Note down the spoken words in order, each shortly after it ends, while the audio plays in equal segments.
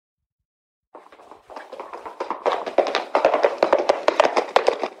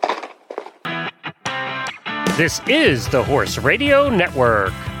This is the Horse Radio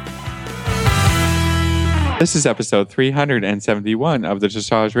Network. This is episode 371 of the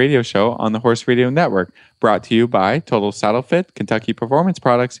Dressage Radio Show on the Horse Radio Network, brought to you by Total Saddle Fit, Kentucky Performance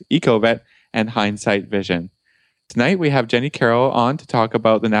Products, EcoVet, and Hindsight Vision. Tonight we have Jenny Carroll on to talk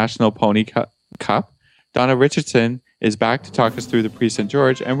about the National Pony Cup. Donna Richardson is back to talk us through the Prix St.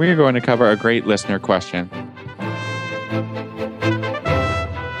 George, and we're going to cover a great listener question.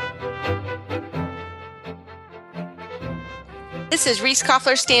 This is Reese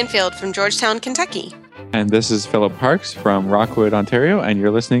Koffler-Stanfield from Georgetown, Kentucky. And this is Philip Parks from Rockwood, Ontario, and you're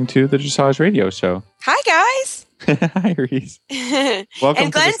listening to the Dressage Radio Show. Hi, guys. Hi, Reese. Welcome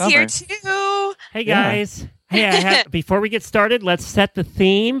and Glenn's to the here, too. Hey, guys. Yeah. Hey, before we get started, let's set the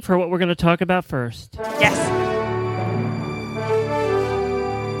theme for what we're going to talk about first. Yes.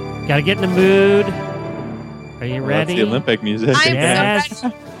 Got to get in the mood. Are you ready? That's the Olympic music. I'm so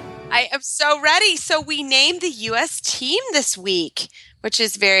ready. I am so ready. So we named the U.S. team this week, which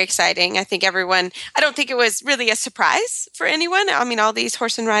is very exciting. I think I don't think it was really a surprise for anyone. I mean, all these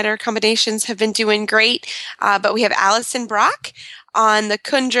horse and rider combinations have been doing great. But we have Allison Brock on the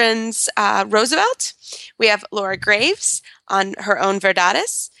Kundran's Roosevelt. We have Laura Graves on her own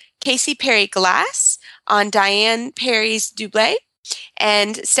Verdatus. Casey Perry Glass on Diane Perry's Doublé.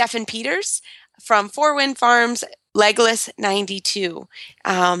 And Stefan Peters from Four Wind Farms Legless 92.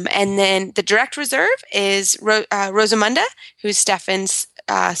 And then the direct reserve is Rosamunda, who's Stefan's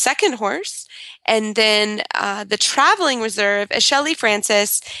second horse. And then the traveling reserve is Shelley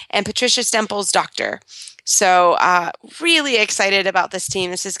Francis and Patricia Stemple's Doctor. So really excited about this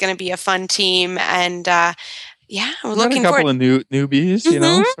team. This is going to be a fun team. And we're looking forward. A couple of newbies,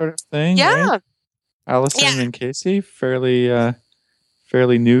 sort of thing. Yeah. Right? Allison and Casey, fairly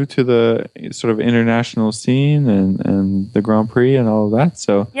new to the sort of international scene and the Grand Prix and all of that.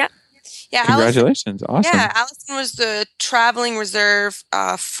 So yeah, congratulations. Awesome. Yeah, Allison was the traveling reserve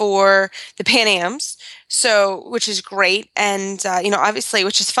for the Pan Ams, which is great. And, obviously,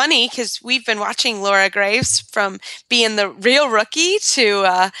 which is funny because we've been watching Laura Graves from being the real rookie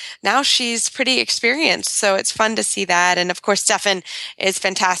to now she's pretty experienced. So it's fun to see that. And, of course, Stefan is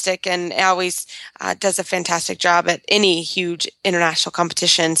fantastic and always does a fantastic job at any huge international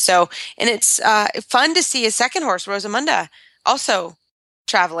competition. So, and it's fun to see his second horse, Rosamunda, also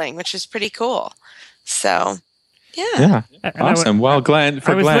traveling, which is pretty cool. So, yeah. Awesome. Well, Glenn, we've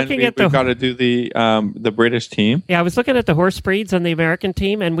got to do the British team. Yeah, I was looking at the horse breeds on the American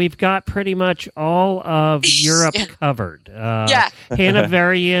team, and we've got pretty much all of Europe covered.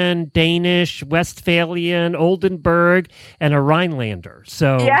 Hanoverian, Danish, Westphalian, Oldenburg, and a Rhinelander.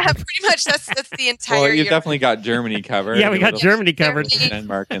 So pretty much that's the entire. Well, you definitely got Germany covered. Yeah, we got Germany covered.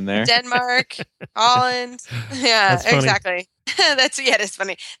 Denmark in there. Denmark, Holland. Yeah, exactly. That's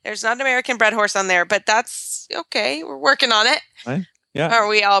funny. There's not an American bred horse on there, but that's okay. We're working on it. Right? Yeah. Are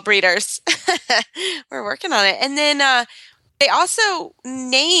we all breeders? We're working on it. And then they also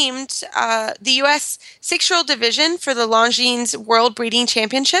named the U.S. 6-year-old division for the Longines World Breeding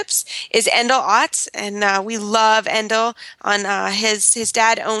Championships is Endel Ott, and we love Endel. On his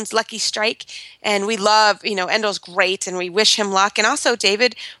dad owns Lucky Strike, and we love Endel's great, and we wish him luck. And also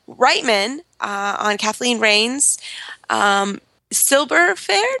David Reitman on Kathleen Rains. Silverfile?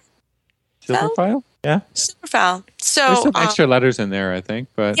 Yeah. Silverfile. So there's some extra letters in there, I think.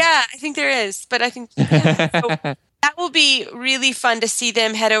 But yeah, I think there is. But I think so that will be really fun to see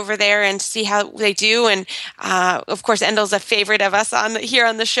them head over there and see how they do. And of course, Endel's a favorite of us here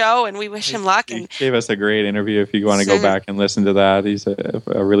on the show, and we wish him luck. He gave us a great interview. If you want to go back and listen to that, he's a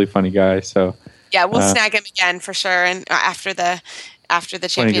really funny guy. So yeah, we'll snag him again for sure. And after the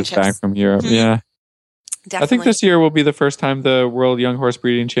championships, when he gets back from Europe, yeah. Definitely. I think this year will be the first time the World Young Horse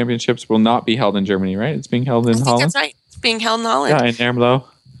Breeding Championships will not be held in Germany, right? It's being held in Holland. That's right. It's being held in Holland. Yeah, in Ermelo.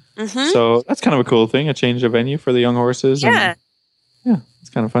 Mm-hmm. So that's kind of a cool thing, a change of venue for the young horses. Yeah. And,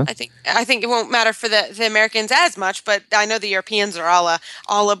 it's kind of fun. I think it won't matter for the Americans as much, but I know the Europeans are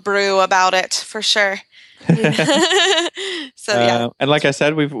all a brew about it for sure. So yeah. And like I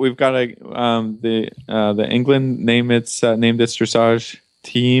said, we've got the England named its dressage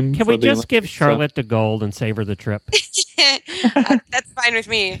team. Can we just give Charlotte the gold and save her the trip? That's fine with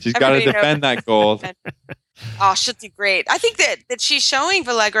me. She's got to defend that gold. Oh, she'll do great. I think that she's showing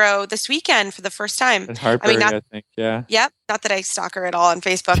Vallegro this weekend for the first time. At Hartbury, I think, yeah. Yep. Not that I stalk her at all on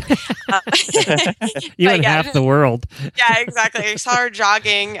Facebook. You and half the world. Yeah, exactly. I saw her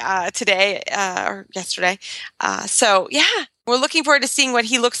jogging today or yesterday. So, yeah, We're looking forward to seeing what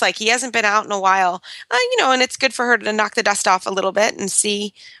he looks like. He hasn't been out in a while, and it's good for her to knock the dust off a little bit and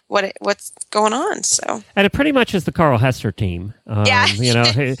see what's going on. So, and it pretty much is the Carl Hester team. Yeah.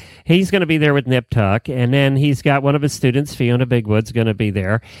 He's going to be there with Nip Tuck, and then he's got one of his students, Fiona Bigwood's going to be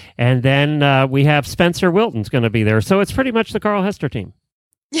there, and then we have Spencer Wilton's going to be there. So it's pretty much the Carl Hester team.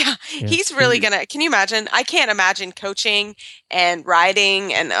 Yeah, he's really gonna. Can you imagine? I can't imagine coaching and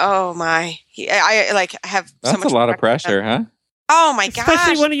riding, and oh my, I have. That's so much a lot of pressure, huh? Oh my gosh!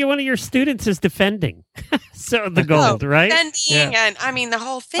 Especially one of your students is defending, so the gold, right? Defending, and I mean the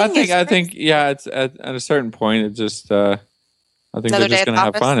whole thing. I think, it's at a certain point. It just, I think Another they're just going to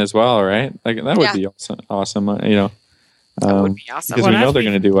have fun as well, right? Like that would be awesome. That would be awesome. Because we know they're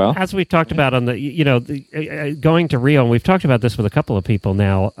going to do well. As we talked about on the, going to Rio, and we've talked about this with a couple of people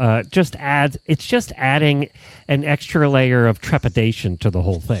now, it's just adding an extra layer of trepidation to the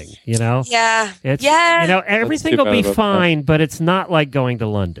whole thing, Yeah. Everything will be fine, but it's not like going to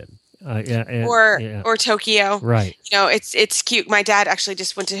London. Or Tokyo. Right. It's cute. My dad actually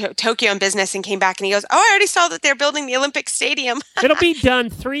just went to Tokyo in business and came back and he goes, I already saw that they're building the Olympic Stadium. It'll be done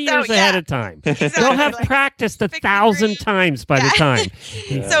 3 years ahead of time. Exactly. They'll have practiced 1,000 times by the time.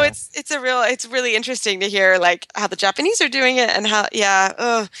 Yeah. So it's really interesting to hear like how the Japanese are doing it and how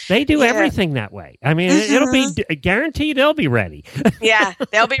they do everything that way. I mean, it'll be guaranteed they'll be ready. Yeah,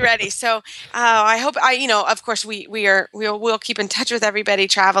 they'll be ready. So I hope of course we'll keep in touch with everybody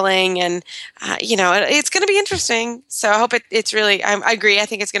traveling. And, it's going to be interesting. So I hope it's really, I agree. I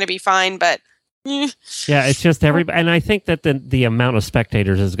think it's going to be fine, but. Yeah, it's just everybody. And I think that the amount of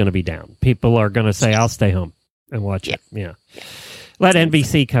spectators is going to be down. People are going to say, I'll stay home and watch it. Yeah. Let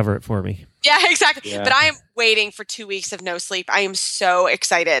NBC cover it for me. Yeah, exactly. Yeah. But I am waiting for 2 weeks of no sleep. I am so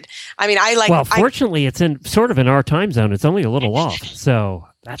excited. I mean, fortunately, it's in our time zone. It's only a little off. So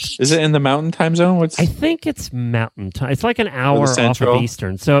is it in the mountain time zone? I think it's mountain time. It's like an hour off of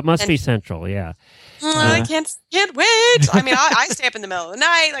Eastern. So it must be central. Yeah. I can't wait. I mean, I stay up in the middle of the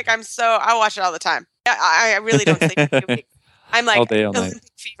night. Like I watch it all the time. I really don't sleep for 2 weeks. I'm like all day, all night.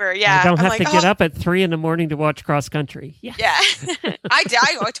 Fever. Yeah, I don't have to get up at 3 a.m. to watch cross country. Yeah, I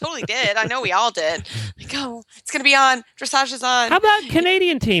totally did. I know we all did. Like, it's gonna be on. Dressage is on. How about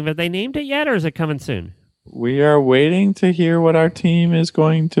Canadian team? Have they named it yet, or is it coming soon? We are waiting to hear what our team is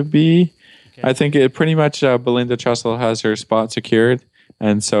going to be. Okay. I think it pretty much Belinda Trussell has her spot secured,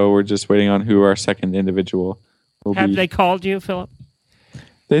 and so we're just waiting on who our second individual will be. Have they called you, Philip?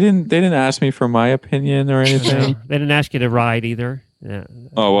 They didn't ask me for my opinion or anything. They didn't ask you to ride either. Yeah.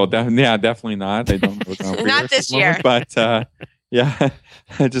 Oh well, definitely not. They don't. Not this year. But I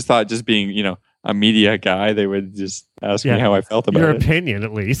just thought, just being a media guy, they would just ask me how I felt about your opinion,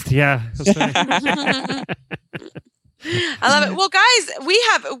 at least. Yeah. I love it. Well, guys,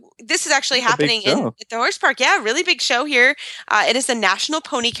 this is actually happening at the horse park. Yeah, really big show here. It is the National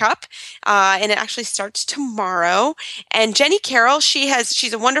Pony Cup, and it actually starts tomorrow. And Jenny Carroll,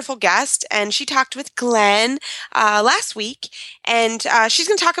 she's a wonderful guest, and she talked with Glenn last week, and she's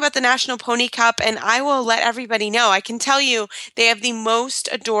going to talk about the National Pony Cup. And I will let everybody know. I can tell you they have the most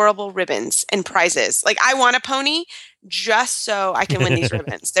adorable ribbons and prizes. Like, I want a pony just so I can win these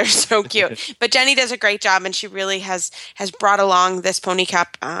ribbons. They're so cute. But Jenny does a great job, and she really has brought along this pony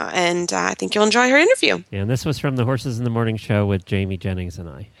cup, and I think you'll enjoy her interview. Yeah, and this was from the Horses in the Morning show with Jamie Jennings and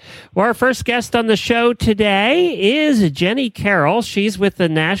I. Well, our first guest on the show today is Jenny Carroll. She's with the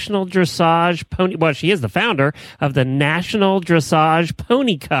National Dressage Pony. Well, she is the founder of the National Dressage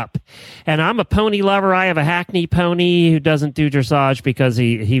Pony Cup. And I'm a pony lover. I have a Hackney pony who doesn't do dressage because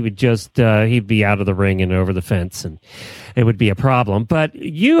he would just he'd be out of the ring and over the fence, and it would be a problem. But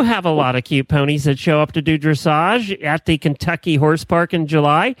you have a lot of cute ponies that show up to do dressage at the Kentucky Horse Park in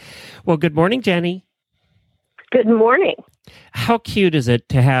July. Well, good morning, Jenny. Good morning. How cute is it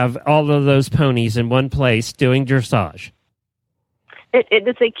to have all of those ponies in one place doing dressage? It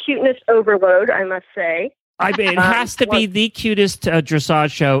is a cuteness overload, I must say. I mean, it has to be the cutest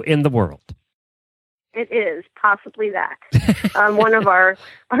dressage show in the world. It is, possibly that. One of our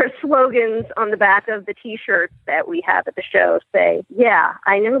slogans on the back of the T-shirts that we have at the show say, "Yeah,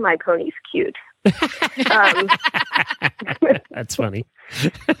 I know my pony's cute." That's funny.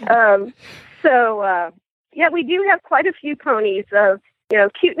 Yeah, we do have quite a few ponies.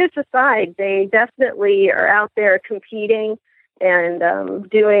 Cuteness aside, they definitely are out there competing and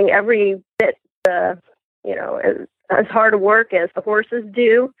doing every bit, as hard a work as the horses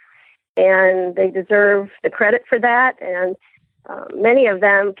do. And they deserve the credit for that. And many of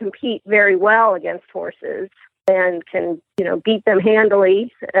them compete very well against horses and can, beat them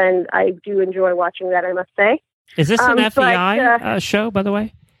handily. And I do enjoy watching that, I must say. Is this an FEI show, by the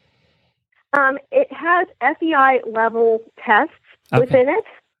way? It has FEI level tests within it.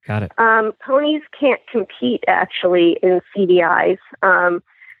 Got it. Ponies can't compete actually in CDIs.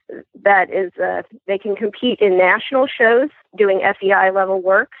 That is, they can compete in national shows doing FEI level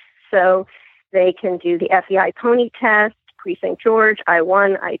work. So they can do the FEI pony test, Prix St. George,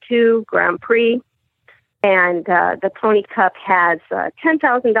 I1, I2, Grand Prix. And the Pony Cup has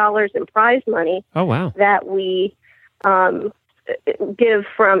 $10,000 in prize money. Oh, wow. That we give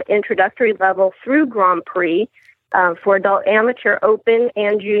from introductory level through Grand Prix for adult amateur, open,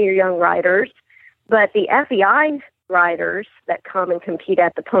 and junior young riders. But the FEI riders that come and compete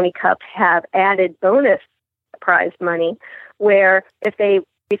at the Pony Cup have added bonus prize money, where if they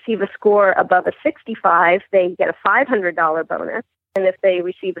receive a score above a 65, they get a $500 bonus. And if they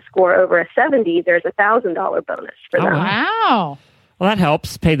receive a score over a 70, there's a $1,000 bonus for them. Wow. Well, that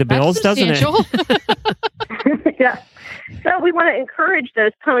helps pay the bills, doesn't it? Yeah. So we want to encourage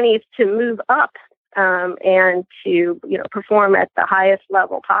those ponies to move up and to, perform at the highest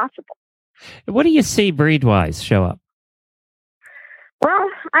level possible. What do you see breed-wise show up? Well,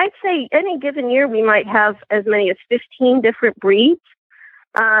 I'd say any given year we might have as many as 15 different breeds.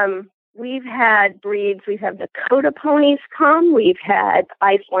 We've had breeds, we've had Dakota ponies come, we've had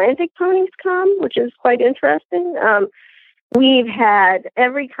Icelandic ponies come, which is quite interesting. We've had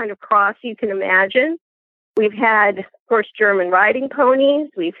every kind of cross you can imagine. We've had, of course, German riding ponies,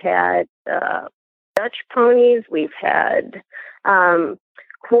 we've had Dutch ponies, we've had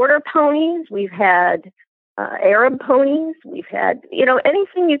quarter ponies, we've had Arab ponies, we've had,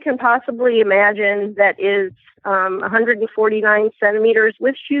 anything you can possibly imagine that is 149 centimeters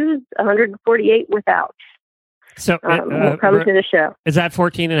with shoes, 148 without. So will come to the show. Is that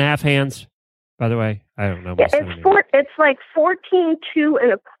 14 and a half hands, by the way? I don't know. Yeah, it's like 14, 2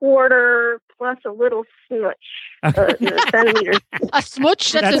 and a quarter plus a little smooch. Centimeters. A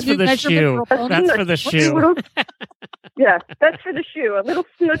smooch? That's for the shoe. That's for the shoe. Yeah, that's for the shoe. A little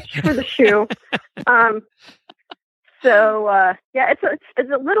smooch for the shoe.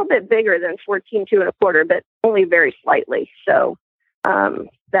 It's a little bit bigger than 14, 2 and a quarter, but only very slightly. So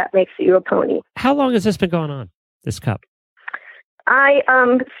that makes you a pony. How long has this been going on, this cup? I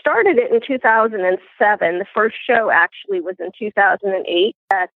started it in 2007. The first show actually was in 2008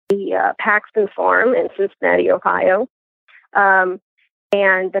 at the Paxton Farm in Cincinnati, Ohio.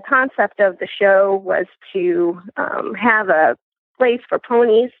 And the concept of the show was to have a place for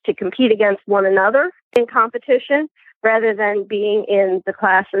ponies to compete against one another in competition rather than being in the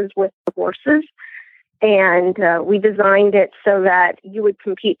classes with the horses. And we designed it so that you would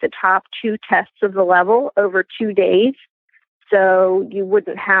compete the top 2 tests of the level over 2 days. So you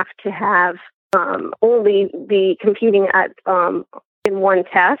wouldn't have to have only be competing at in one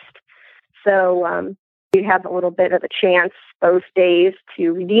test. So you have a little bit of a chance both days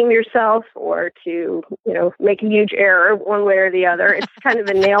to redeem yourself or to, make a huge error one way or the other. It's kind of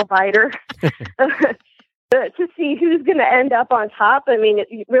a nail biter to see who's going to end up on top. I mean, it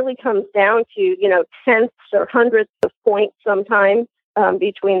really comes down to, tenths or hundredths of points sometimes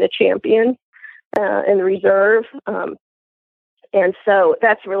between the champion and the reserve. And so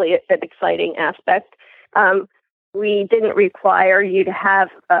that's really an exciting aspect. We didn't require you to have,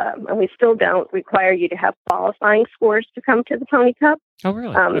 and we still don't require you to have qualifying scores to come to the Pony Cup. Oh,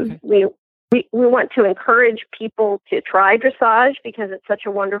 really? Okay. We want to encourage people to try dressage because it's such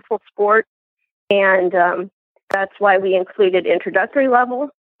a wonderful sport. And that's why we included introductory level,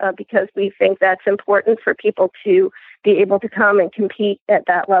 because we think that's important for people to be able to come and compete at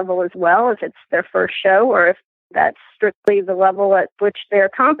that level as well, if it's their first show or if that's strictly the level at which they're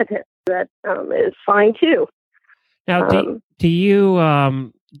competent. That is fine too. Now, do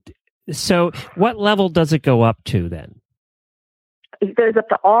you? So, what level does it go up to then? It goes up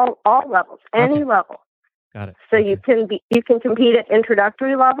to all levels, any level. Got it. So you can compete at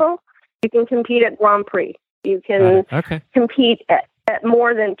introductory level. You can compete at Grand Prix. You can compete at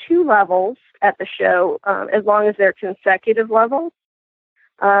more than 2 levels at the show, as long as they're consecutive levels.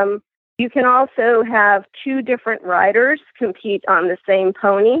 You can also have 2 different riders compete on the same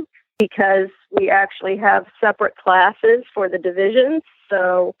pony because we actually have separate classes for the divisions.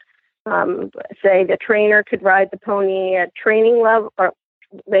 So, say the trainer could ride the pony at training level, or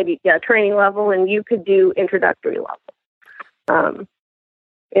maybe training level, and you could do introductory level.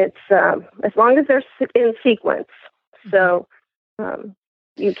 It's as long as they're in sequence. So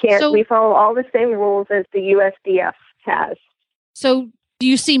you can't. So, we follow all the same rules as the USDF has. So, do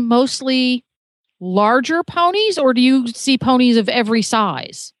you see mostly larger ponies, or do you see ponies of every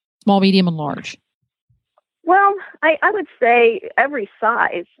size, small, medium, and large? Well, I would say every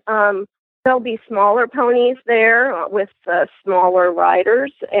size. There'll be smaller ponies there with smaller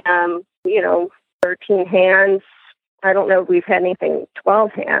riders, 13 hands. I don't know if we've had anything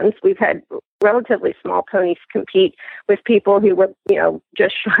 12 hands. We've had relatively small ponies compete with people who were,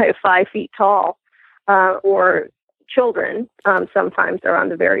 just shy of 5 feet tall, or children. Sometimes they're on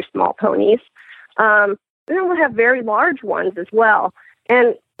the very small ponies. And then we'll have very large ones as well.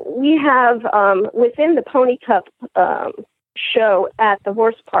 And we have, within the Pony Cup show at the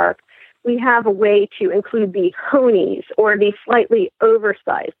horse park, we have a way to include the ponies, or the slightly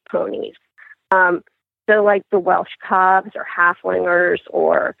oversized ponies. So like the Welsh Cobs or Halflingers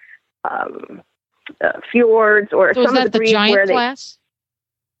or Fjords, or so some is of the that the breeds giant where class?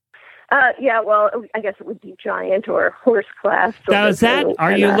 Yeah, well, I guess it would be giant or horse class. Now,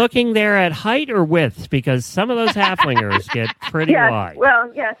 are you looking there at height or width? Because some of those halflingers get pretty wide.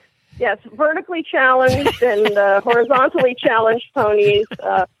 Well, yes, vertically challenged and horizontally challenged ponies.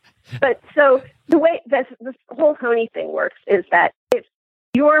 But so the way this whole pony thing works is that if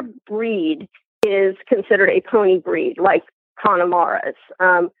your breed is considered a pony breed, like Connemara's,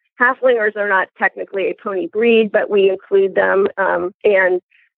 Halflingers are not technically a pony breed, but we include them, and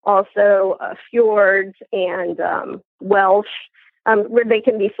also Fjords and Welsh, where they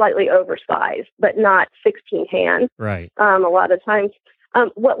can be slightly oversized, but not 16 hands. Right. A lot of times.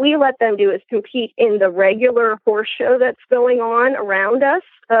 What we let them do is compete in the regular horse show that's going on around us,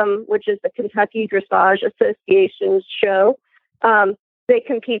 which is the Kentucky Dressage Association's show. They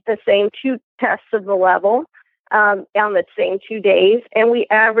compete the same 2 tests of the level on the same 2 days, and we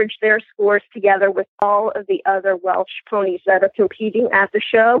average their scores together with all of the other Welsh ponies that are competing at the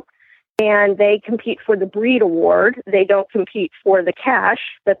show. And they compete for the breed award. They don't compete for the cash,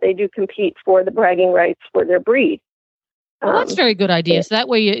 but they do compete for the bragging rights for their breed. Well, that's a very good idea. So that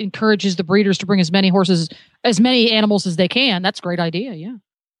way it encourages the breeders to bring as many animals as they can. That's a great idea, yeah.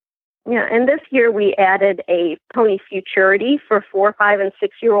 Yeah, and this year we added a pony futurity for 4, 5, and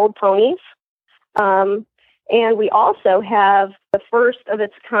 6-year-old ponies. And we also have the first of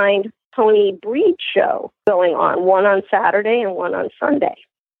its kind pony breed show going on, one on Saturday and one on Sunday.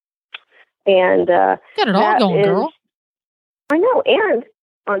 And got it all going, girl. I know. And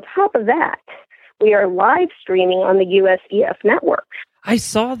on top of that, we are live streaming on the USEF network. I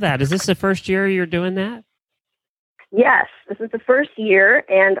saw that. Is this the first year you're doing that? Yes, this is the first year,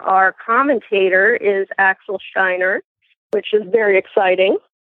 and our commentator is Axel Steiner, which is very exciting.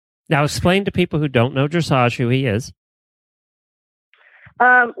 Now, explain to people who don't know dressage who he is.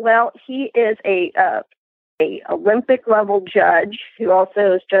 Well, he is a Olympic level judge who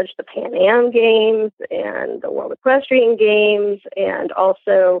also has judged the Pan Am Games and the World Equestrian Games, and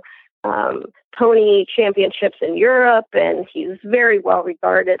also pony championships in Europe, and he's very well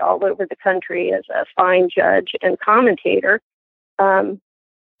regarded all over the country as a fine judge and commentator. And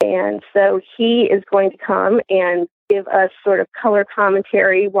so he is going to come and give us sort of color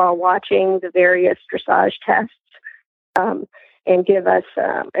commentary while watching the various dressage tests, and give us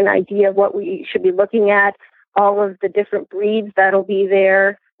an idea of what we should be looking at, all of the different breeds that'll be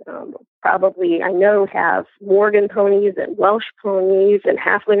there. Probably, I know, have Morgan ponies and Welsh ponies and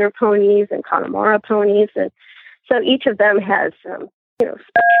Halflinger ponies and Connemara ponies. And so each of them has,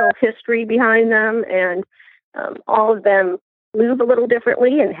 special history behind them, and all of them move a little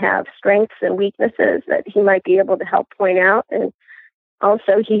differently and have strengths and weaknesses that he might be able to help point out. And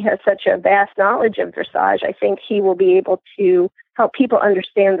also, he has such a vast knowledge of dressage. I think he will be able to help people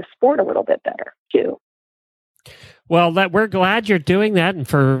understand the sport a little bit better, too. Well, we're glad you're doing that. And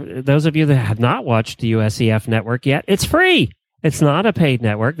for those of you that have not watched the USEF network yet, it's free. It's not a paid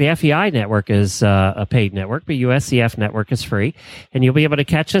network. The FEI network is a paid network, but USEF network is free. And you'll be able to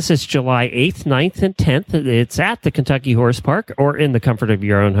catch us. It's July 8th, 9th, and 10th. It's at the Kentucky Horse Park or in the comfort of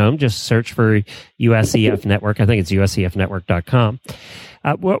your own home. Just search for USEF network. I think it's usefnetwork.com.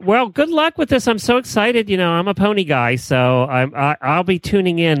 Well, good luck with this. I'm so excited. I'm a pony guy, so I'll be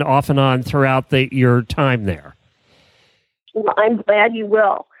tuning in off and on throughout your time there. Well, I'm glad you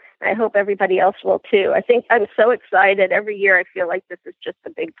will. I hope everybody else will too. I think I'm so excited. Every year I feel like this is just a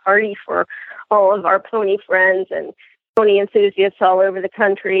big party for all of our pony friends and pony enthusiasts all over the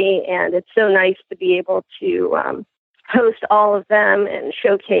country. And it's so nice to be able to host all of them and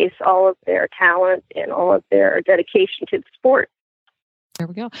showcase all of their talent and all of their dedication to the sport. There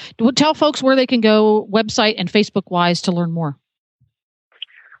we go. Tell folks where they can go website and Facebook-wise to learn more.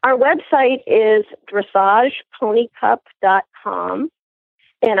 Our website is dressageponycup.com,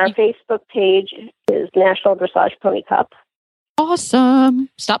 and our Facebook page is National Dressage Pony Cup. Awesome.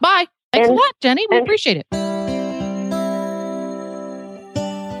 Stop by. Thanks a lot, Jenny. We appreciate it.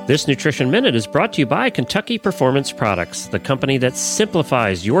 This Nutrition Minute is brought to you by Kentucky Performance Products, the company that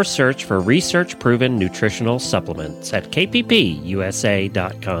simplifies your search for research-proven nutritional supplements at kppusa.com.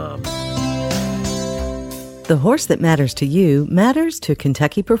 the horse that matters to you matters to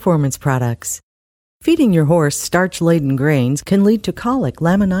Kentucky Performance Products. Feeding your horse starch-laden grains can lead to colic,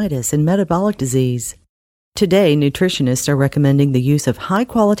 laminitis, and metabolic disease. Today, nutritionists are recommending the use of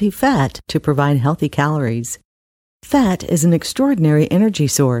high-quality fat to provide healthy calories. Fat is an extraordinary energy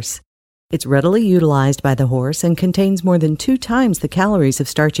source. It's readily utilized by the horse and contains more than 2 times the calories of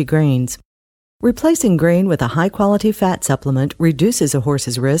starchy grains. Replacing grain with a high-quality fat supplement reduces a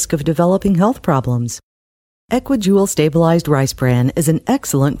horse's risk of developing health problems. Equijewel Stabilized Rice Bran is an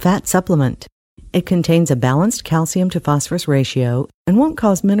excellent fat supplement. It contains a balanced calcium to phosphorus ratio and won't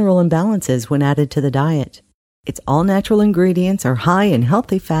cause mineral imbalances when added to the diet. Its all-natural ingredients are high in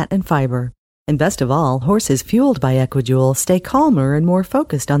healthy fat and fiber. And best of all, horses fueled by Equijewel stay calmer and more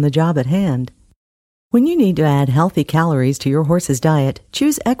focused on the job at hand. When you need to add healthy calories to your horse's diet,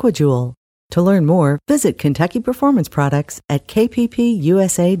 choose Equijewel. To learn more, visit Kentucky Performance Products at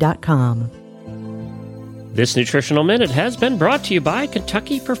kppusa.com. This Nutritional Minute has been brought to you by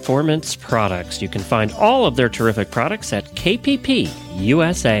Kentucky Performance Products. You can find all of their terrific products at kppusa.com.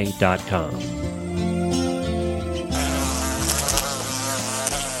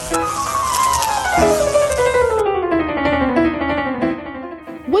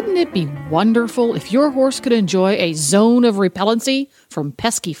 Wouldn't it be wonderful if your horse could enjoy a zone of repellency from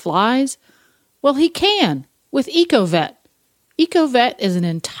pesky flies? Well, he can with EcoVet. EcoVet is an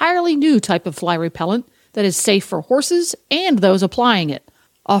entirely new type of fly repellent that is safe for horses and those applying it,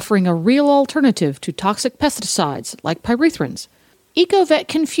 offering a real alternative to toxic pesticides like pyrethrins. EcoVet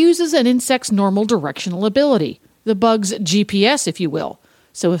confuses an insect's normal directional ability, the bug's GPS, if you will.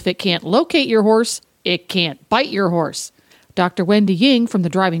 So if it can't locate your horse, it can't bite your horse. Dr. Wendy Ying from the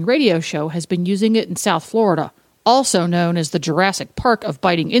Driving Radio Show has been using it in South Florida, also known as the Jurassic Park of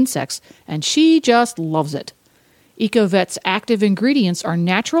biting insects, and she just loves it. EcoVet's active ingredients are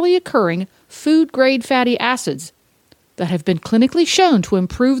naturally occurring food-grade fatty acids that have been clinically shown to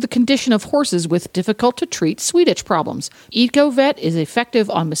improve the condition of horses with difficult-to-treat sweet itch problems. EcoVet is effective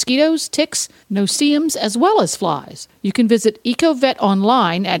on mosquitoes, ticks, no-see-ums, as well as flies. You can visit EcoVet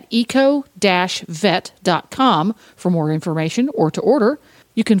online at eco-vet.com for more information or to order.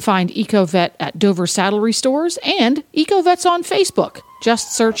 You can find EcoVet at Dover Saddlery Stores and EcoVet's on Facebook.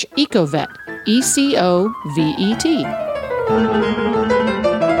 Just search EcoVet, ECOVET.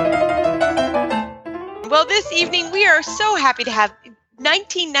 Well, this evening we are so happy to have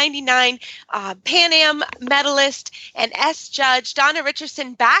 1999 Pan Am medalist and S judge Donna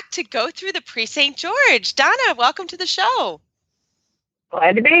Richardson back to go through the Prix St. George. Donna, welcome to the show.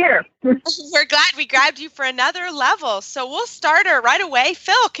 Glad to be here. We're glad we grabbed you for another level. So we'll start her right away.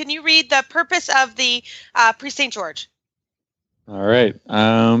 Phil, can you read the purpose of the Prix St. George? All right.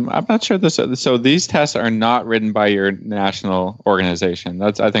 I'm not sure this. So these tests are not written by your national organization.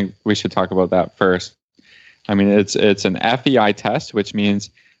 I think we should talk about that first. I mean, it's an FEI test, which means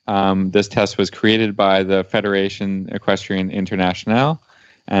this test was created by the Fédération Équestrienne Internationale,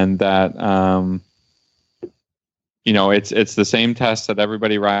 and that it's the same test that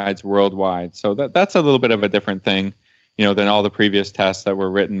everybody rides worldwide. So that's a little bit of a different thing, than all the previous tests that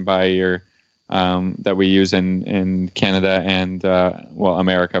were written by your that we use in Canada and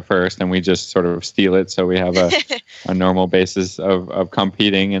America first, and we just sort of steal it. So we have a normal basis of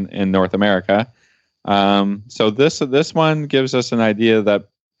competing in North America. So this one gives us an idea that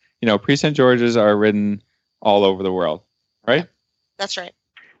Prix St. Georges are ridden all over the world, right? That's right.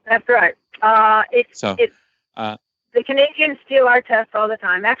 That's right. The Canadians steal our tests all the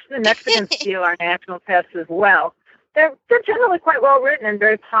time. Actually, the Mexicans steal our national tests as well. They're generally quite well written and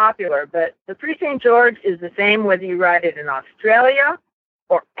very popular, but the Prix St. George is the same whether you ride it in Australia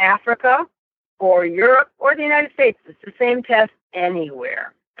or Africa or Europe or the United States. It's the same test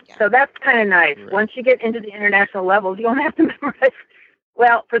anywhere. Yeah. So that's kind of nice. Right. Once you get into the international levels, you don't have to memorize.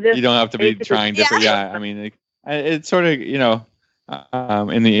 Well, for this, you don't have to be trying different. Yeah, I mean, it's sort of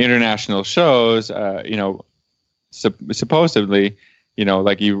in the international shows, supposedly,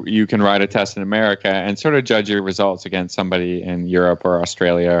 like you can write a test in America and sort of judge your results against somebody in Europe or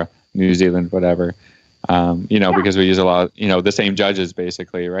Australia, or New Zealand, whatever. Because we use a lot, the same judges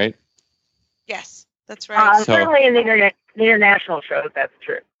basically, right? Yes, that's right. Certainly in the international shows, that's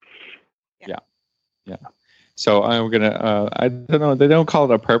true. Yeah. So I'm gonna. I don't know. They don't call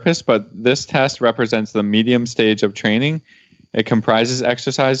it a purpose, but this test represents the medium stage of training. It comprises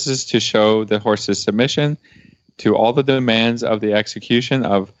exercises to show the horse's submission to all the demands of the execution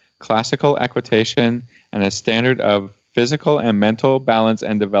of classical equitation and a standard of physical and mental balance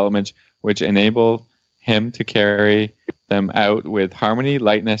and development, which enable him to carry them out with harmony,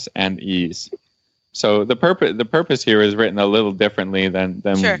 lightness, and ease. So the purpose here is written a little differently than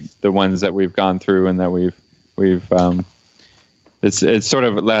sure. the ones that we've gone through and that we've it's sort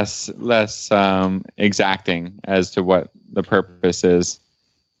of less exacting as to what the purpose is.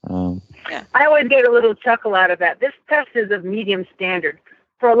 I always get a little chuckle out of that. This test is of medium standard.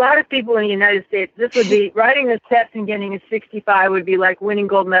 For a lot of people in the United States, this would be writing this test and getting a 65 would be like winning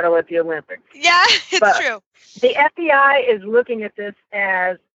gold medal at the Olympics. Yeah, it's true. The FBI is looking at this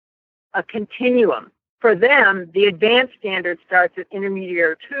as a continuum. For them, the advanced standard starts at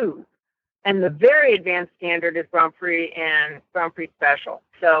intermediate 2, and the very advanced standard is Grand Prix and Grand Prix Special.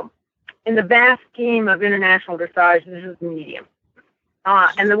 So in the vast scheme of international dressage, this is medium.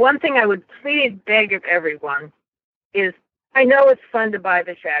 And the one thing I would please beg of everyone is, I know it's fun to buy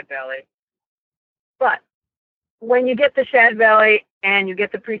the shad belly, but when you get the shad belly and you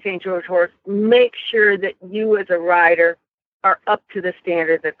get the Prix St. George horse, make sure that you as a rider are up to the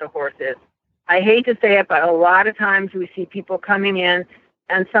standard that the horse is. I hate to say it, but a lot of times we see people coming in,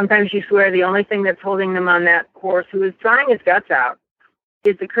 and sometimes you swear the only thing that's holding them on that horse, who is trying his guts out,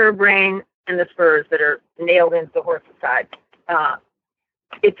 is the curb rein and the spurs that are nailed into the horse's side.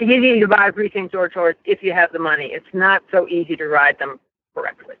 It's easy to buy a Prix St. George horse if you have the money. It's not so easy to ride them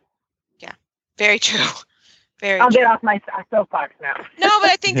correctly. Yeah, very true. I'll get off my soapbox now. No, but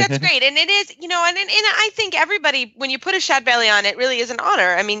I think that's great. And it is, and I think everybody, when you put a shad belly on, it really is an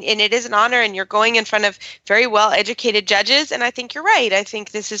honor. I mean, and it is an honor, and you're going in front of very well-educated judges, and I think you're right. I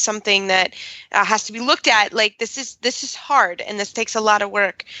think this is something that has to be looked at. Like, this is hard, and this takes a lot of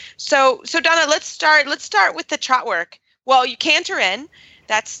work. So Donna, let's start with the trot work. Well, you canter in.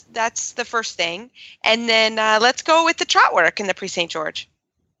 That's the first thing. And then let's go with the trot work in the Prix St. George.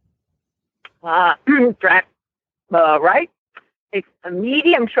 Right? It's a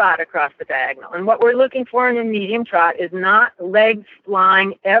medium trot across the diagonal. And what we're looking for in a medium trot is not legs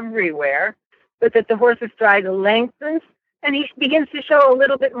flying everywhere, but that the horse's stride lengthens and he begins to show a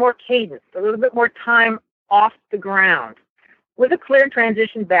little bit more cadence, a little bit more time off the ground, with a clear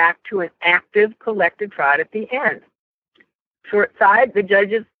transition back to an active, collected trot at the end. Short side, the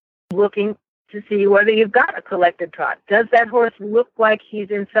judge is looking to see whether you've got a collected trot. Does that horse look like he's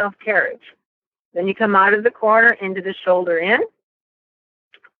in self-carriage? Then you come out of the corner into the shoulder in.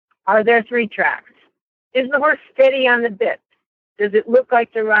 Are there 3 tracks? Is the horse steady on the bit? Does it look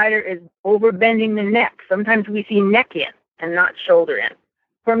like the rider is overbending the neck? Sometimes we see neck in and not shoulder in.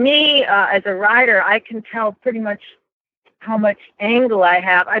 For me, as a rider, I can tell pretty much how much angle I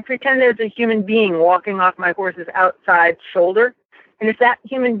have. I pretend there's a human being walking off my horse's outside shoulder. And if that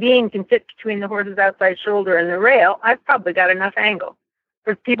human being can fit between the horse's outside shoulder and the rail, I've probably got enough angle.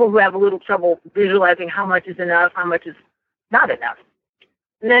 For people who have a little trouble visualizing how much is enough, how much is not enough.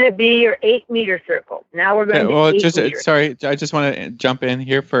 And then it'd be your 8-meter circle. Now we're going to sorry, I just want to jump in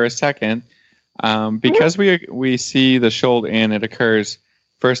here for a second. Because we see the shoulder in, it occurs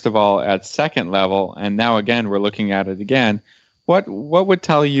first of all at second level, and now again we're looking at it again. What would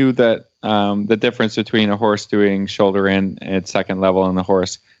tell you that the difference between a horse doing shoulder in at second level and the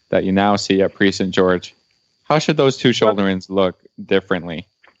horse that you now see at Prix St. George? How should those 2 shoulder ins look differently?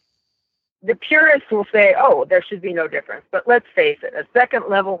 The purists will say, oh, there should be no difference. But let's face it, a second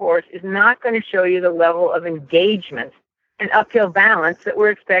level horse is not going to show you the level of engagement and uphill balance that we're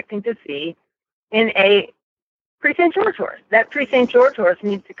expecting to see in a Prix St. George horse. That Prix St. George horse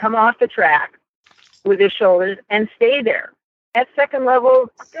needs to come off the track with his shoulders and stay there. At second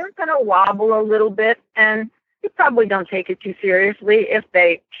level, they're going to wobble a little bit, and you probably don't take it too seriously if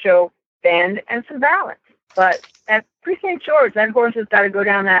they show bend and some balance. But at Prix St. George, that horse has got to go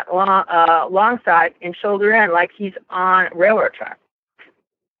down that long side and shoulder in like he's on railroad track.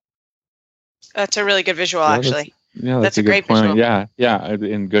 That's a really good visual, actually. That's a great point. Visual. Yeah,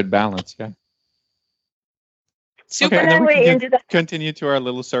 in good balance. Yeah. Super. Okay, and then we can continue to our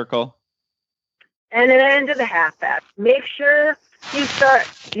little circle. And then into the half pass. Make sure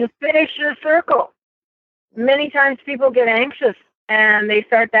you finish your circle. Many times people get anxious and they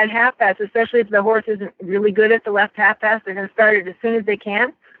start that half pass, especially if the horse isn't really good at the left half pass. They're going to start it as soon as they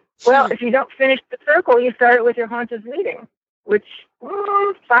can. Well, if you don't finish the circle, you start it with your haunches leading, which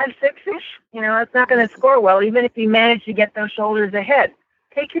 5-6-ish, it's not going to score well, even if you manage to get those shoulders ahead.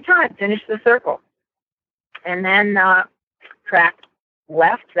 Take your time, finish the circle. And then track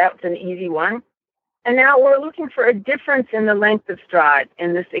left, that's an easy one. And now we're looking for a difference in the length of stride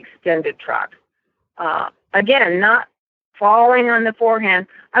in this extended trot. Again, not falling on the forehand.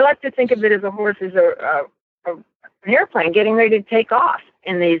 I like to think of it as a horse as an airplane getting ready to take off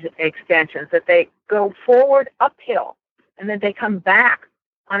in these extensions, that they go forward uphill and then they come back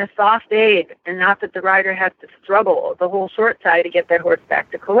on a soft aid, and not that the rider has to struggle the whole short side to get that horse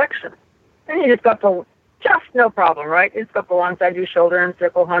back to collection. And you just got the no problem, right? It's got the long side, do shoulder and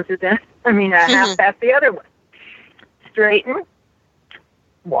circle haunches in. Half pass the other one. straighten,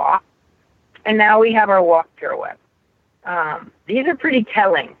 walk, and now we have our walk pirouette. These are pretty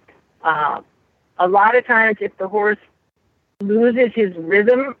telling. A lot of times if the horse loses his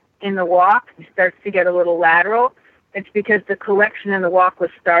rhythm in the walk, he starts to get a little lateral, it's because the collection in the walk was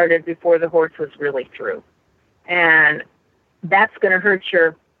started before the horse was really through. And that's going to hurt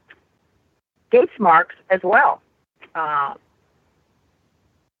your gaits marks as well. On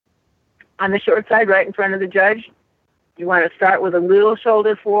the short side, right in front of the judge, you want to start with a little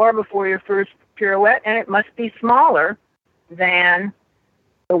shoulder floor before your first pirouette, and it must be smaller than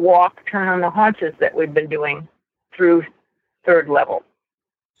the walk turn on the haunches that we've been doing through third level.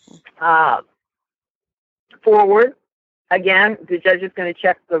 Forward, again, the judge is going to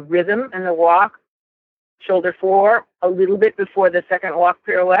check the rhythm in the walk. Shoulder floor a little bit before the second walk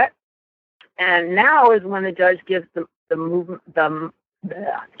pirouette. And now is when the judge gives the movement, the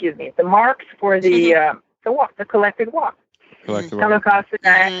marks for the walk, the collected walk. Come across the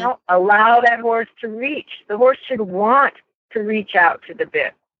diagonal, allow that horse to reach. The horse should want to reach out to the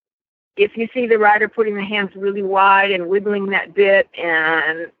bit. If you see the rider putting the hands really wide and wiggling that bit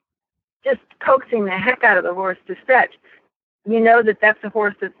and just coaxing the heck out of the horse to stretch, you know that that's a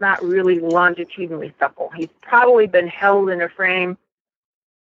horse that's not really longitudinally supple. He's probably been held in a frame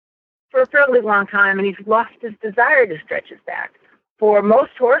for a fairly long time, and he's lost his desire to stretch his back. For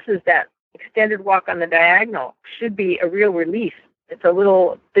most horses, that extended walk on the diagonal should be a real relief. It's a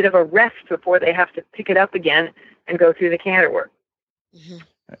little bit of a rest before they have to pick it up again and go through the canter work. Mm-hmm.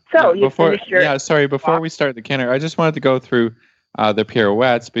 So before we start the canter, I just wanted to go through the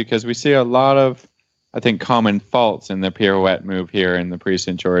pirouettes because we see a lot of, I think, common faults in the pirouette move here in the Prix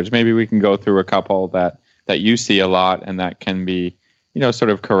St. George. Maybe we can go through a couple that you see a lot and that can be, sort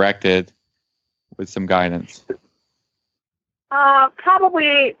of corrected with some guidance.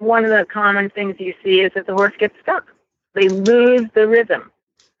 Probably one of the common things you see is that the horse gets stuck. They lose the rhythm.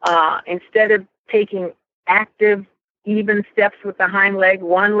 Instead of taking active, even steps with the hind leg,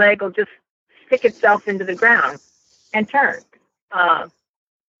 one leg will just stick itself into the ground and turn.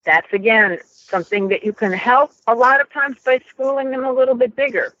 That's, again, something that you can help a lot of times by schooling them a little bit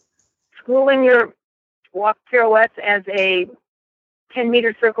bigger. Schooling your walk pirouettes as a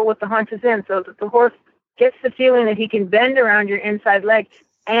 10-meter circle with the haunches in so that the horse gets the feeling that he can bend around your inside leg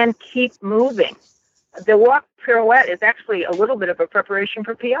and keep moving. The walk pirouette is actually a little bit of a preparation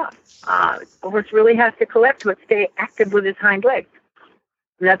for piaffe. The horse really has to collect but stay active with his hind legs.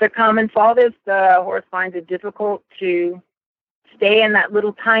 Another common fault is the horse finds it difficult to stay in that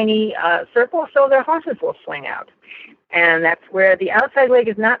little tiny circle, so their haunches will swing out. And that's where the outside leg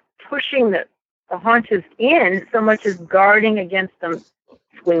is not pushing the haunches in so much as guarding against them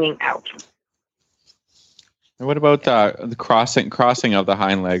swinging out. And what about the crossing of the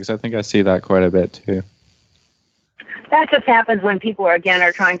hind legs? I think I see that quite a bit too. That just happens when people are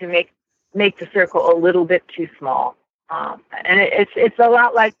trying to make the circle a little bit too small. And it's a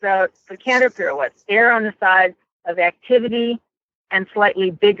lot like the canter pirouettes. Err on the side of activity and slightly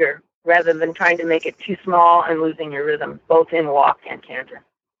bigger rather than trying to make it too small and losing your rhythm, both in walk and canter.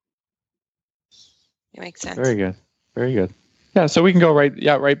 It makes sense. Very good. Very good. Yeah, so we can go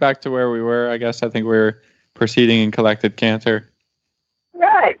right back to where we were. I guess I think we're proceeding in collected canter.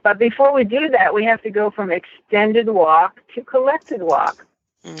 Right, but before we do that, we have to go from extended walk to collected walk.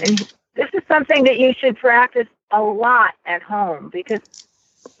 Mm. And this is something that you should practice a lot at home because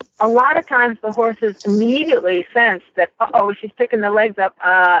a lot of times the horses immediately sense that, she's picking the reins up,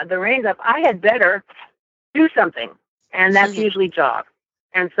 I had better do something. And that's usually jog.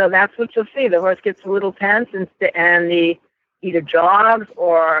 And so that's what you'll see. The horse gets a little tense and the either jogs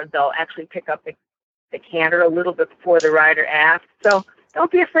or they'll actually pick up the canter a little bit before the rider asks. So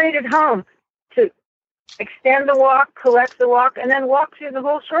don't be afraid at home to extend the walk, collect the walk, and then walk through the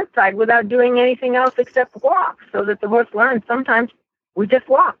whole short side without doing anything else except walk so that the horse learns sometimes we just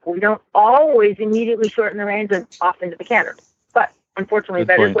walk. We don't always immediately shorten the reins and off into the canter. But unfortunately,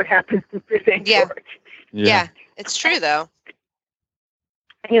 that is what happens in Prix St. George. Yeah, it's true, though.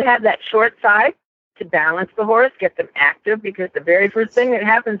 You have that short side to balance the horse, get them active, because the very first thing that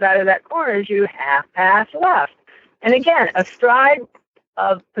happens out of that corner is you half pass left. And again, a stride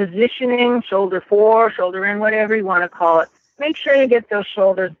of positioning, shoulder fore, shoulder in, whatever you want to call it. Make sure you get those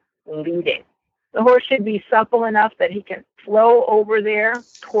shoulders leading. The horse should be supple enough that he can flow over there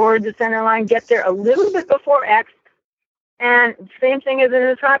toward the center line, get there a little bit before X, and same thing as in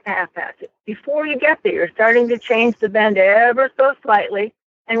a trot half pass. Before you get there, you're starting to change the bend ever so slightly.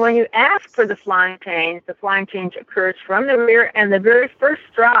 And when you ask for the flying change occurs from the rear, and the very first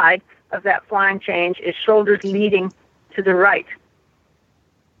stride of that flying change is shoulders leading to the right,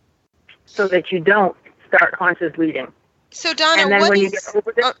 so that you don't start haunches leading. So Donna, and then when you get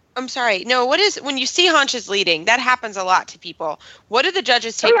over the, I'm sorry. No, what is when you see haunches leading? That happens a lot to people. What do the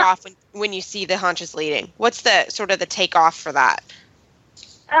judges take off when you see the haunches leading? What's the sort of the takeoff for that?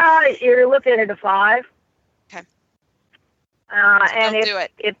 You're looking at a 5. Okay. And do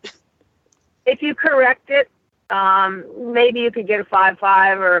it. If you correct it, maybe you could get a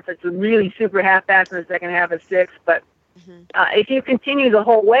 5-5, or if it's a really super half-fast in the second half, a 6. But if you continue the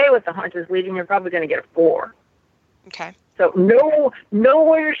whole way with the haunches leading, you're probably going to get a 4. Okay. So know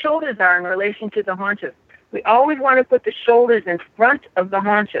where your shoulders are in relation to the haunches. We always want to put the shoulders in front of the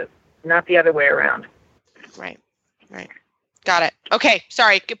haunches, not the other way around. Right. Got it. Okay.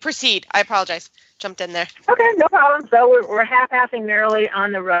 Sorry. Proceed. I apologize. Jumped in there. Okay, no problem. So we're half-assing narrowly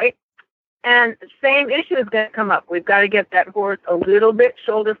on the right. And the same issue is going to come up. We've got to get that horse a little bit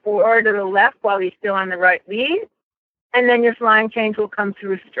shoulder forward to the left while he's still on the right lead. And then your flying change will come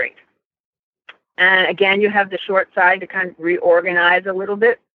through straight. And again, you have the short side to kind of reorganize a little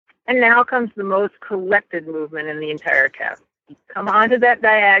bit. And now comes the most collected movement in the entire test. Come onto that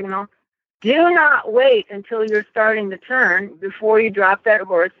diagonal. Do not wait until you're starting the turn before you drop that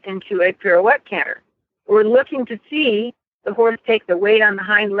horse into a pirouette canter. We're looking to see the horse take the weight on the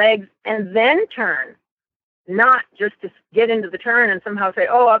hind legs and then turn, not just to get into the turn and somehow say,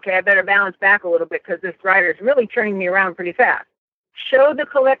 oh, okay, I better balance back a little bit because this rider is really turning me around pretty fast. Show the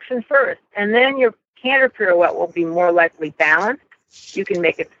collection first, and then your canter pirouette will be more likely balanced. You can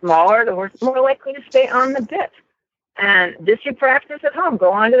make it smaller. The horse is more likely to stay on the bit. And this you practice at home.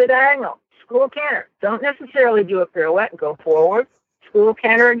 Go onto the diagonal. School canter. Don't necessarily do a pirouette and go forward. School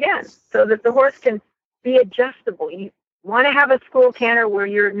canter again, so that the horse can be adjustable. You want to have a school canter where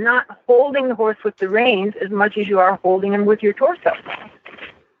you're not holding the horse with the reins as much as you are holding him with your torso.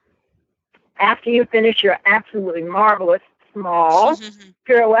 After you finish your absolutely marvelous small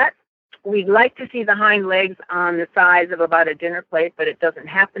pirouette, we'd like to see the hind legs on the size of about a dinner plate, but it doesn't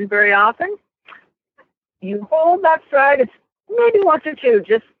happen very often. You hold that stride. It's maybe once or two,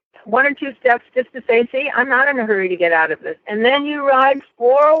 just 1 or 2 steps just to say, see, I'm not in a hurry to get out of this. And then you ride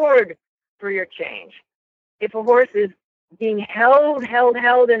forward for your change. If a horse is being held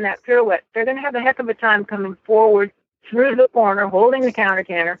in that pirouette, they're going to have a heck of a time coming forward through the corner, holding the counter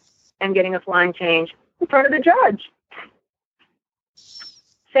canter, and getting a flying change in front of the judge.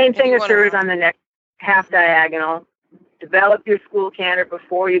 Same thing occurs on the next half diagonal. Develop your school canter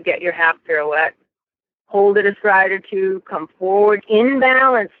before you get your half pirouette. Hold it a stride or two. Come forward in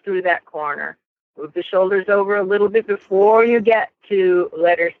balance through that corner. Move the shoulders over a little bit before you get to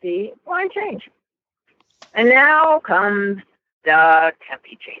letter C. Flying change. And now comes the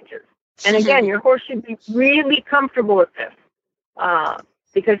tempi changes. And again, your horse should be really comfortable with this.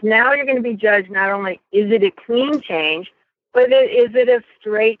 Because now you're going to be judged not only is it a clean change, but is it a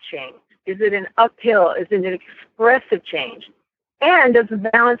straight change? Is it an uphill? Is it an expressive change? And does the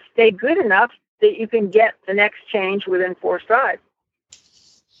balance stay good enough that you can get the next change within 4 strides?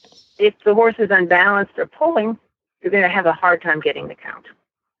 If the horse is unbalanced or pulling, you're going to have a hard time getting the count.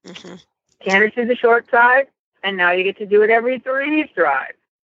 Canter to the short side, and now you get to do it every 3 strides.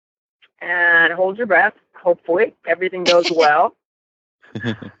 And hold your breath. Hopefully, everything goes well.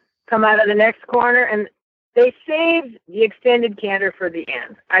 Come out of the next corner, and they saved the extended canter for the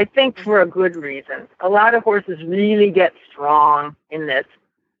end. I think for a good reason. A lot of horses really get strong in this.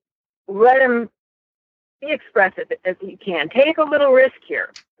 Let them be expressive as you can. Take a little risk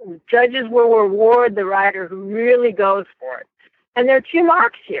here. Judges will reward the rider who really goes for it. And there are 2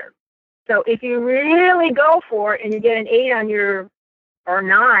 marks here. So if you really go for it and you get an 8 on your, or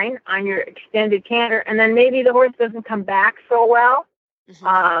 9 on your extended canter, and then maybe the horse doesn't come back so well,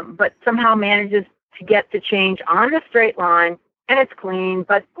 but somehow manages to get the change on the straight line, and it's clean,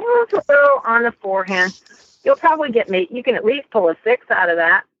 but a little on the forehand, you'll probably get, you can at least pull a 6 out of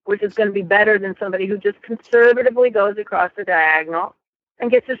that, which is going to be better than somebody who just conservatively goes across the diagonal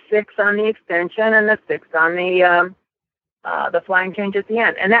and gets a 6 on the extension and a 6 on the flying change at the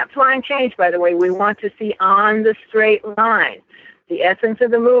end. And that flying change, by the way, we want to see on the straight line. The essence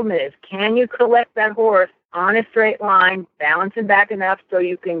of the movement is, can you collect that horse on a straight line, balance him back enough so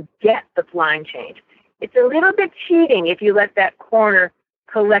you can get the flying change? It's a little bit cheating if you let that corner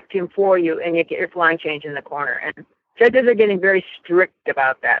collect him for you and you get your flying change in the corner. And judges are getting very strict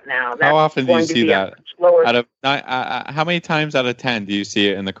about that now. How often do you see that? Out of how many times out of 10 do you see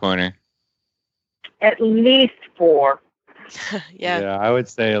it in the corner? At least 4. Yeah, I would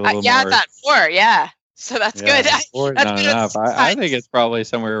say a little more. Yeah, about 4. Yeah, so that's good. 4 is not enough. I think it's probably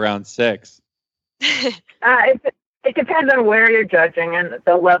somewhere around 6. It depends on where you're judging and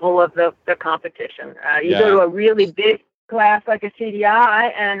the level of the competition. You go to a really big class like a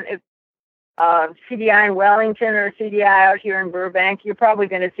CDI, and CDI in Wellington or CDI out here in Burbank, you're probably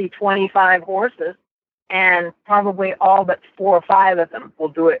going to see 25 horses, and probably all but 4 or 5 of them will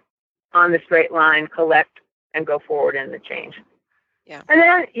do it on the straight line, collect, and go forward in the change. Yeah. And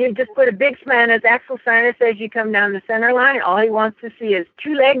then you just put a big smile, as Axel Steiner says, you come down the center line, all he wants to see is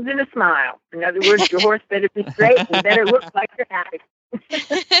 2 legs and a smile. In other words, your horse better be straight and better look like you're happy.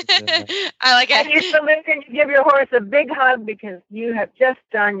 I like it. And you salute and you give your horse a big hug because you have just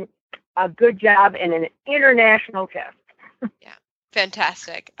done a good job in an international test. Yeah.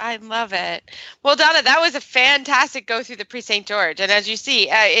 Fantastic. I love it. Well, Donna, that was a fantastic go through the Prix St. George. And as you see,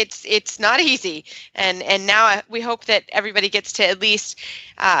 it's not easy. And now we hope that everybody gets to at least,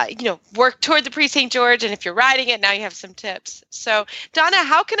 work toward the Prix St. George. And if you're riding it, now you have some tips. So, Donna,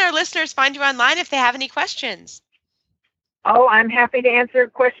 how can our listeners find you online if they have any questions? Oh, I'm happy to answer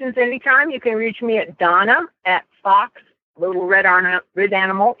questions anytime. You can reach me at Donna at Fox, little red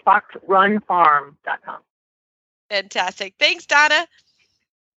animal, foxrunfarm.com. Fantastic. Thanks, Donna.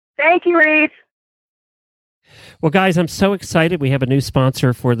 Thank you, Reese. Well, guys, I'm so excited. We have a new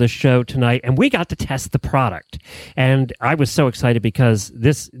sponsor for the show tonight, and we got to test the product. And I was so excited because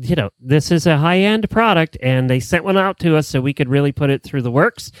this is a high-end product, and they sent one out to us so we could really put it through the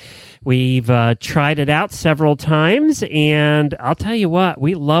works. We've tried it out several times, and I'll tell you what,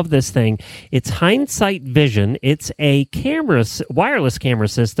 we love this thing. It's Hindsight Vision. It's a wireless camera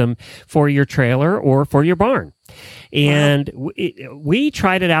system for your trailer or for your barn. And we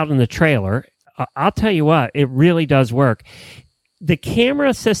tried it out in the trailer. I'll tell you what, it really does work. The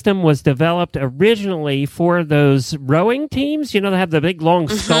camera system was developed originally for those rowing teams, that have the big long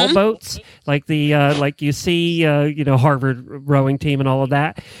skull boats, like like you see, Harvard rowing team and all of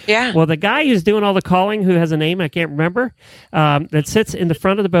that. Yeah. Well, the guy who's doing all the calling, who has a name I can't remember, that sits in the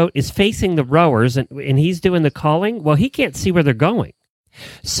front of the boat is facing the rowers, and he's doing the calling. Well, he can't see where they're going.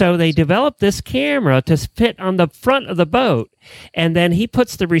 So they developed this camera to fit on the front of the boat, and then he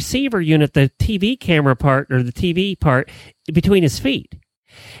puts the receiver unit, the TV camera part or the TV part, between his feet.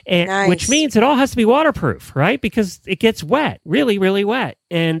 And nice. Which means it all has to be waterproof, right? Because it gets wet, really, really wet.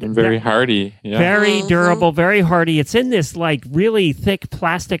 And very hardy. Yeah. Very durable, very hardy. It's in this really thick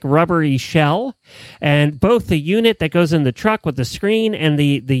plastic rubbery shell. And both the unit that goes in the truck with the screen and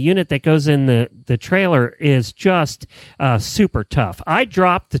the unit that goes in the trailer is just super tough. I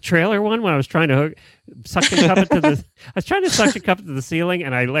dropped the trailer one when I was trying to suction cup it to the I was trying to suction cup it to the ceiling,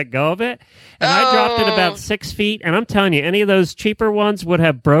 and I let go of it, and I dropped it about 6 feet, and I'm telling you, any of those cheaper ones would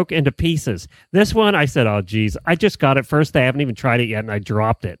have broke into pieces. This one, I said, oh geez, I just got it first day, I haven't even tried it yet, and I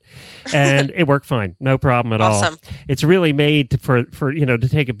dropped it, and it worked fine, no problem at all. It's really made for to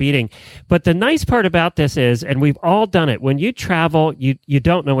take a beating. But the nice part about this is, and we've all done it, when you travel, you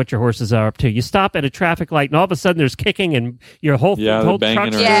don't know what your horses are up to. You stop at a traffic light, and all of a sudden there's kicking, and your whole truck's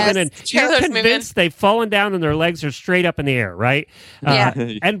moving, and you're convinced they've fallen down and their legs are straight up in the air, right?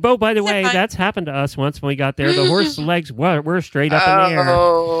 And by the way, that's happened to us once when we got there. The horse legs were straight up in the air.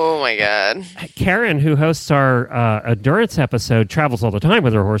 Oh my God. Karen, who hosts our endurance episode, travels all the time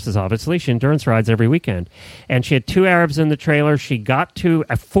with her horses, obviously. She endurance rides every weekend. And she had 2 Arabs in the trailer. She got to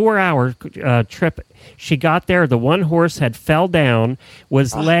a 4-hour trip. She got there. The one horse had fell down,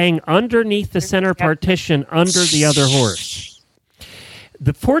 was laying underneath the center partition under the other horse.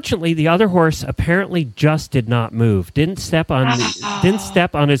 Fortunately, the other horse apparently just did not move. Didn't step on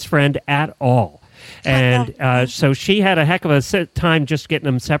his friend at all. And so she had a heck of a time just getting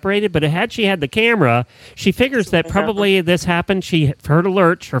them separated. But had she had the camera, she figures that probably this happened. She felt a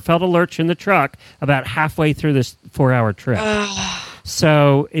lurch in the truck about halfway through this 4-hour trip.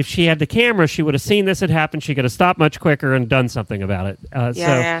 So if she had the camera, she would have seen this had happened. She could have stopped much quicker and done something about it.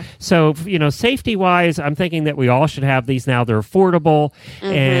 So safety-wise, I'm thinking that we all should have these now. They're affordable.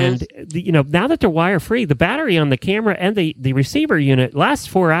 And, now that they're wire-free, the battery on the camera and the receiver unit lasts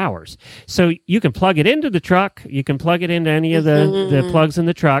 4 hours. So you can plug it into the truck. You can plug it into any of the plugs in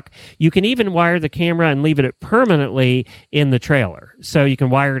the truck. You can even wire the camera and leave it permanently in the trailer. So you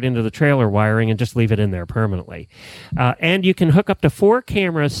can wire it into the trailer wiring and just leave it in there permanently. And you can hook up to 4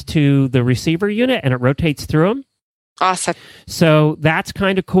 cameras to the receiver unit, and it rotates through them. Awesome. So that's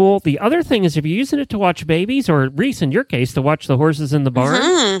kind of cool. The other thing is, if you're using it to watch babies, or Reese, in your case, to watch the horses in the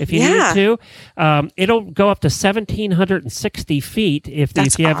barn, if you need to, it'll go up to 1,760 feet. If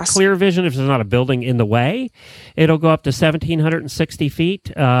you have clear vision, if there's not a building in the way, it'll go up to 1,760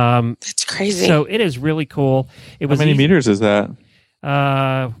 feet. That's crazy. So it is really cool. How many meters is that?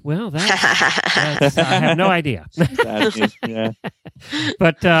 Well, that's I have no idea. Yeah.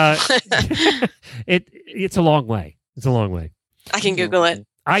 But it's a long way. It's a long way. I can Google it.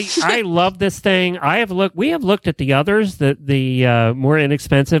 I love this thing. We have looked at the others, the more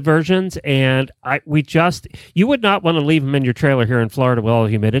inexpensive versions, and you would not want to leave them in your trailer here in Florida with all the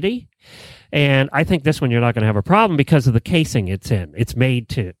humidity. And I think this one you're not going to have a problem because of the casing it's in. It's made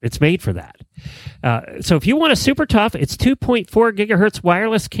for that. So if you want a super tough, it's 2.4 gigahertz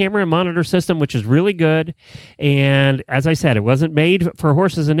wireless camera and monitor system, which is really good. And as I said, it wasn't made for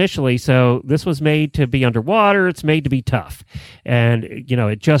horses initially, so this was made to be underwater. It's made to be tough. And,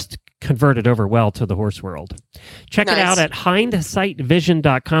 it just converted over well to the horse world. Check it out at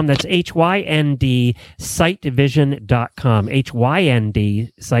hindsightvision.com. That's HYND sightvision.com.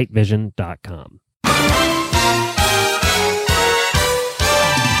 HYND sightvision.com.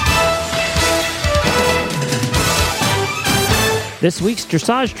 This week's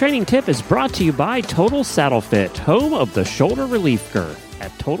dressage training tip is brought to you by Total Saddle Fit, home of the shoulder relief girth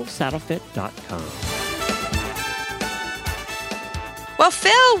at totalsaddlefit.com. Well,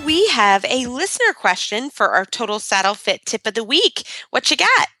 Phil, we have a listener question for our Total Saddle Fit tip of the week. What you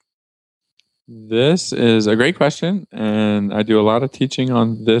got? This is a great question, and I do a lot of teaching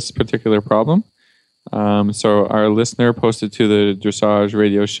on this particular problem. So our listener posted to the Dressage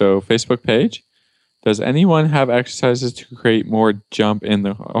Radio Show Facebook page, does anyone have exercises to create more jump in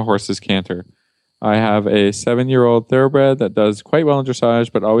a horse's canter? I have a 7-year-old thoroughbred that does quite well in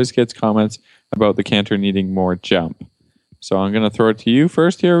dressage, but always gets comments about the canter needing more jump. So I'm going to throw it to you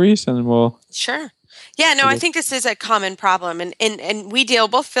first here, Reese, and we'll... Sure. Yeah, no, I think this is a common problem. And we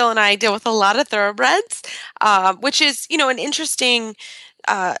both Phil and I deal with a lot of thoroughbreds, which is, an interesting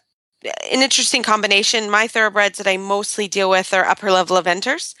combination. My thoroughbreds that I mostly deal with are upper level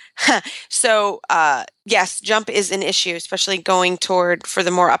eventers. So, yes, jump is an issue, especially going for the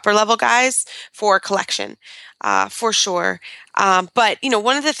more upper level guys for collection, for sure. But,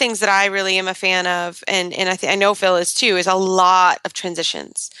 one of the things that I really am a fan of, and I know Phil is too, is a lot of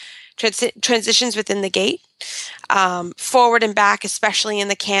transitions. Transitions within the gait, forward and back, especially in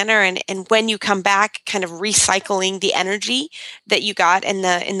the canter, and when you come back, kind of recycling the energy that you got in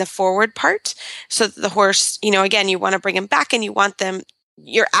the forward part, so that the horse, again, you want to bring them back, and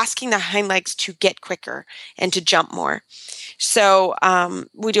you're asking the hind legs to get quicker and to jump more. So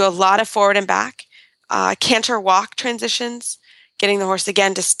we do a lot of forward and back, canter walk transitions, getting the horse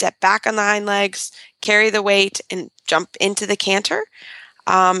again to step back on the hind legs, carry the weight, and jump into the canter.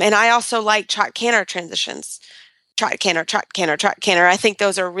 And I also like trot canter transitions. Trot canter, trot canter, trot canter. I think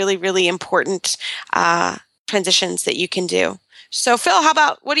those are really, really important transitions that you can do. So, Phil,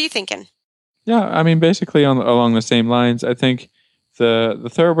 what are you thinking? Yeah, I mean, basically along the same lines. I think the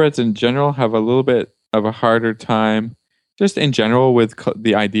thoroughbreds in general have a little bit of a harder time, just in general, with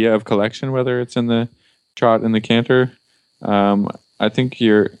the idea of collection, whether it's in the trot and the canter. I think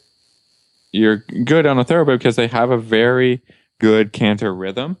you're good on a thoroughbred because they have a very good canter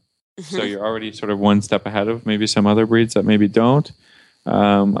rhythm. Mm-hmm. So you're already sort of one step ahead of maybe some other breeds that maybe don't.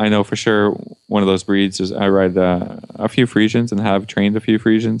 I know for sure one of those breeds is I ride a few Friesians and have trained a few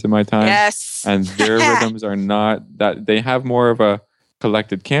Friesians in my time. Yes. And their rhythms are not that, they have more of a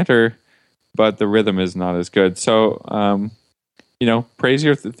collected canter, but the rhythm is not as good. So, praise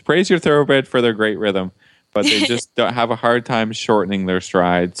your thoroughbred for their great rhythm, but they just don't have a hard time shortening their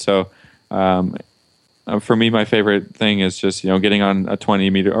stride. So, for me, my favorite thing is just, getting on a 20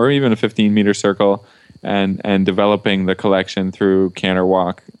 meter or even a 15 meter circle and developing the collection through canter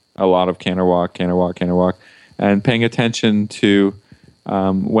walk, a lot of canter walk, and paying attention to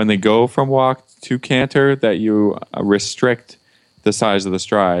when they go from walk to canter, that you restrict the size of the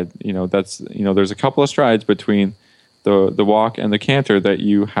stride. There's a couple of strides between the walk and the canter that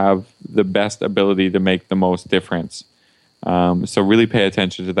you have the best ability to make the most difference. So really pay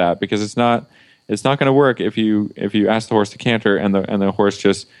attention to that, because it's not going to work if you ask the horse to canter and the horse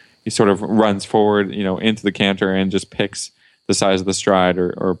he sort of runs forward, into the canter and just picks the size of the stride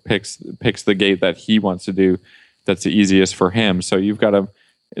or picks the gait that he wants to do. That's the easiest for him. So you've got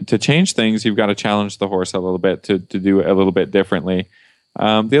to change things. You've got to challenge the horse a little bit to do it a little bit differently. The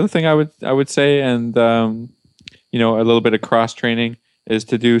other thing I would say, and a little bit of cross training, is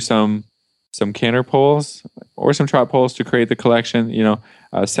to do some canter poles or some trot poles to create the collection.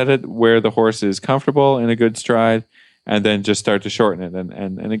 Set it where the horse is comfortable in a good stride, and then just start to shorten it.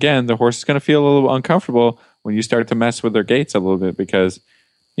 And again, the horse is going to feel a little uncomfortable when you start to mess with their gaits a little bit, because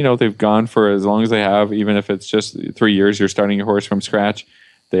they've gone for as long as they have. Even if it's just 3 years, you're starting your horse from scratch.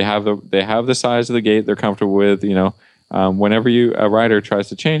 They have the size of the gait they're comfortable with. Whenever a rider tries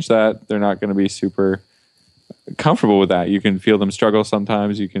to change that, they're not going to be super comfortable with that. You can feel them struggle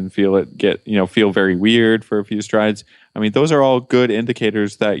sometimes. You can feel it feel very weird for a few strides. I mean, those are all good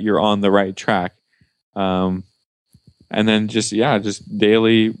indicators that you're on the right track. and then just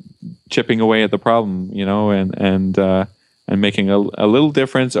daily chipping away at the problem, and making a little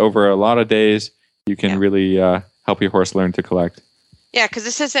difference over a lot of days, you can really help your horse learn to collect. Yeah, because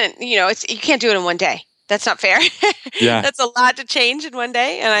this isn't, you can't do it in one day. That's not fair. Yeah. That's a lot to change in one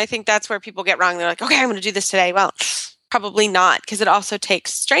day. And I think that's where people get wrong. They're like, okay, I'm going to do this today. Well, probably not, because it also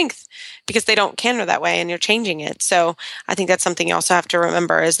takes strength because they don't canter that way and you're changing it. So I think that's something you also have to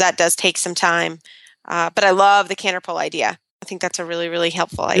remember is that does take some time. But I love the canter pull idea. I think that's a really, really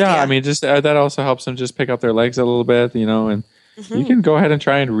helpful idea. Yeah, I mean, just that also helps them just pick up their legs a little bit, and you can go ahead and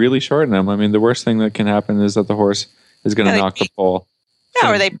try and really shorten them. I mean, the worst thing that can happen is that the horse is going to knock the pole.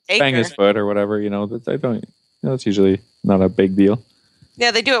 Yeah, or they bang his foot or whatever, they don't, it's usually not a big deal.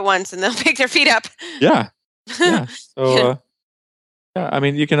 Yeah, they do it once and they'll pick their feet up. Yeah. Yeah. So, I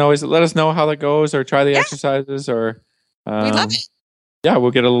mean, you can always let us know how that goes or try the exercises or, we love it. Yeah,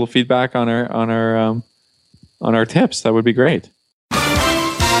 we'll get a little feedback on our tips. That would be great.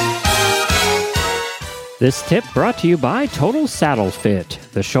 This tip brought to you by Total Saddle Fit,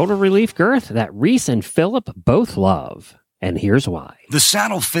 the shoulder relief girth that Reese and Philip both love. And here's why. The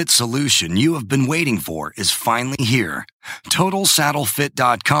saddle fit solution you have been waiting for is finally here.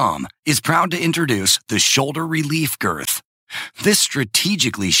 TotalSaddleFit.com is proud to introduce the shoulder relief girth. This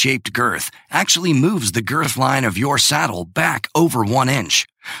strategically shaped girth actually moves the girth line of your saddle back over 1 inch,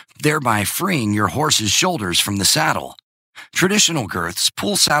 thereby freeing your horse's shoulders from the saddle. Traditional girths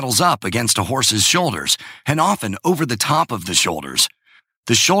pull saddles up against a horse's shoulders and often over the top of the shoulders.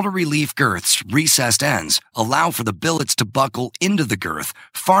 The shoulder relief girth's recessed ends allow for the billets to buckle into the girth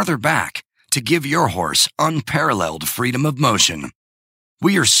farther back to give your horse unparalleled freedom of motion.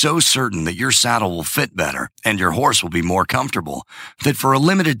 We are so certain that your saddle will fit better and your horse will be more comfortable that for a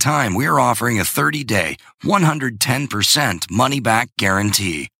limited time we are offering a 30-day, 110% money-back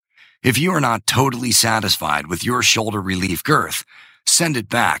guarantee. If you are not totally satisfied with your shoulder relief girth, send it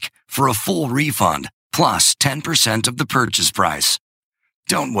back for a full refund plus 10% of the purchase price.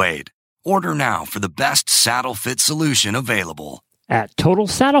 Don't wait. Order now for the best saddle fit solution available. At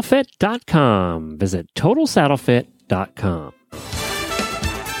TotalSaddleFit.com. Visit TotalSaddleFit.com.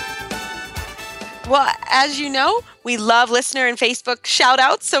 Well, as you know, we love listener and Facebook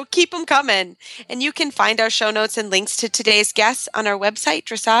shout-outs, so keep them coming. And you can find our show notes and links to today's guests on our website,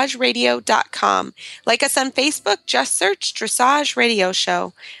 dressageradio.com. Like us on Facebook, just search Dressage Radio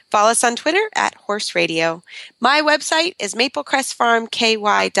Show. Follow us on Twitter at Horse Radio. My website is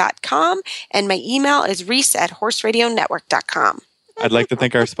maplecrestfarmky.com, and my email is reese@horseradionetwork.com. I'd like to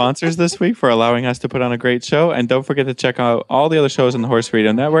thank our sponsors this week for allowing us to put on a great show. And don't forget to check out all the other shows on the Horse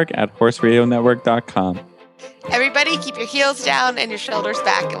Radio Network at horseradionetwork.com. Everybody, keep your heels down and your shoulders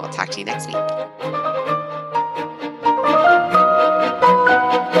back, and we'll talk to you next week.